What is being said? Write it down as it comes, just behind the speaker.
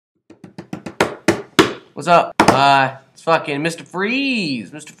What's up? It's fucking Mr.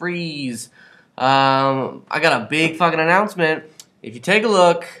 Freeze. Mr. Freeze. I got a big fucking announcement. If you take a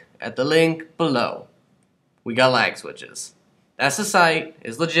look at the link below, we got lag switches. That's the site.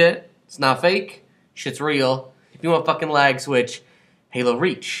 It's legit. It's not fake. Shit's real. If you want a fucking lag switch, Halo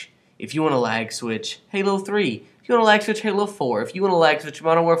Reach. If you want a lag switch, Halo 3. If you want a lag switch, Halo 4. If you want a lag switch,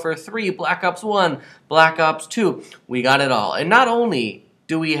 Modern Warfare 3, Black Ops 1, Black Ops 2. We got it all. And not only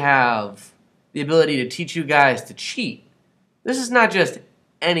do we have the ability to teach you guys to cheat, this is not just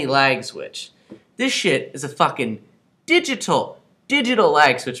any lag switch. This shit is a fucking digital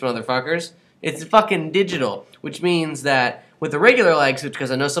lag switch, motherfuckers. It's fucking digital, which means that with the regular lag switch,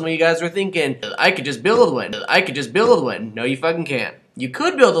 because I know some of you guys were thinking, I could just build one. I could just build one. No, you fucking can't. You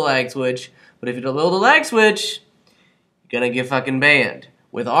could build a lag switch, but if you don't build a lag switch, you're gonna get fucking banned.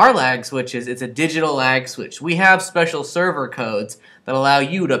 With our lag switches, it's a digital lag switch. We have special server codes that allow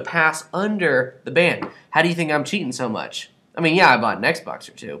you to pass under the ban. How do you think I'm cheating so much? I mean, yeah, I bought an Xbox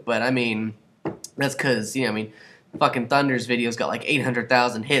or two, but I mean, that's because, you know, I mean, fucking Thunder's videos got like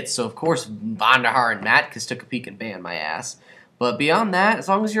 800,000 hits, so of course Vonderhaar and Matkus took a peek and banned my ass. But beyond that, as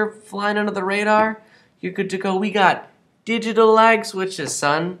long as you're flying under the radar, you're good to go. We got digital lag switches,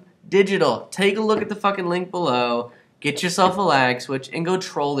 son. Digital. Take a look at the fucking link below. Get yourself a lag switch and go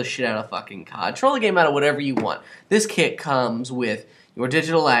troll the shit out of fucking COD. Troll the game out of whatever you want. This kit comes with your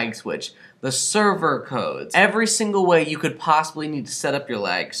digital lag switch, the server codes, every single way you could possibly need to set up your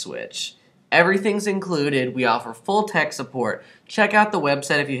lag switch. Everything's included. We offer full tech support. Check out the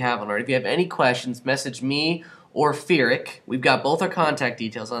website if you haven't already. If you have any questions, message me or Fearic. We've got both our contact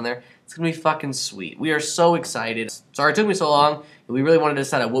details on there. It's going to be fucking sweet. We are so excited. Sorry it took me so long. We really wanted to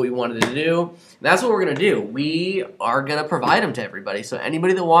decide on what we wanted to do. And that's what we're going to do. We are going to provide them to everybody. So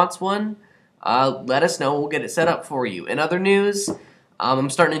anybody that wants one, let us know. We'll get it set up for you. In other news, I'm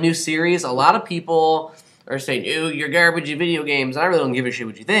starting a new series. A lot of people are saying, ew, you're garbage at video games. I really don't give a shit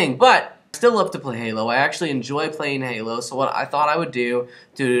what you think. But I still love to play Halo. I actually enjoy playing Halo. So what I thought I would do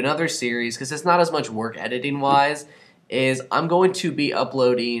to do another series, because it's not as much work editing-wise, is I'm going to be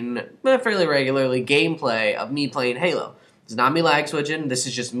uploading fairly regularly gameplay of me playing Halo. It's not me lag switching. This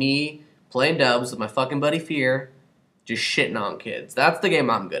is just me playing dubs with my fucking buddy Fear, just shitting on kids. That's the game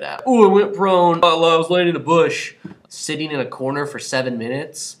I'm good at. Ooh, I went prone while I was laying in a bush. Sitting in a corner for 7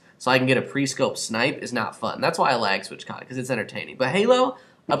 minutes so I can get a pre-scope snipe is not fun. That's why I lag switch COD, because it's entertaining. But Halo,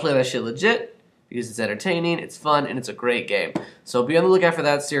 I play that shit legit because it's entertaining, it's fun, and it's a great game. So be on the lookout for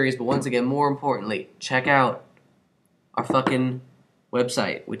that series, but once again, more importantly, check out our fucking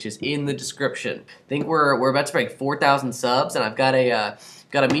website, which is in the description. I think we're about to break 4,000 subs, and I've got a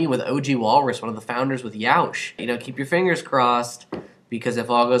meeting with OG Walrus, one of the founders with Yaush. You know, keep your fingers crossed, because if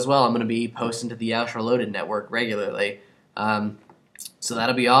all goes well, I'm going to be posting to the Yaush Reloaded network regularly. So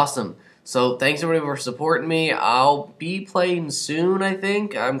that'll be awesome. So thanks everybody for supporting me. I'll be playing soon, I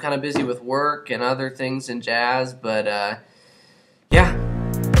think. I'm kind of busy with work and other things in jazz, but yeah,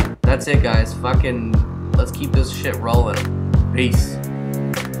 that's it, guys. Fucking let's keep this shit rolling. Peace.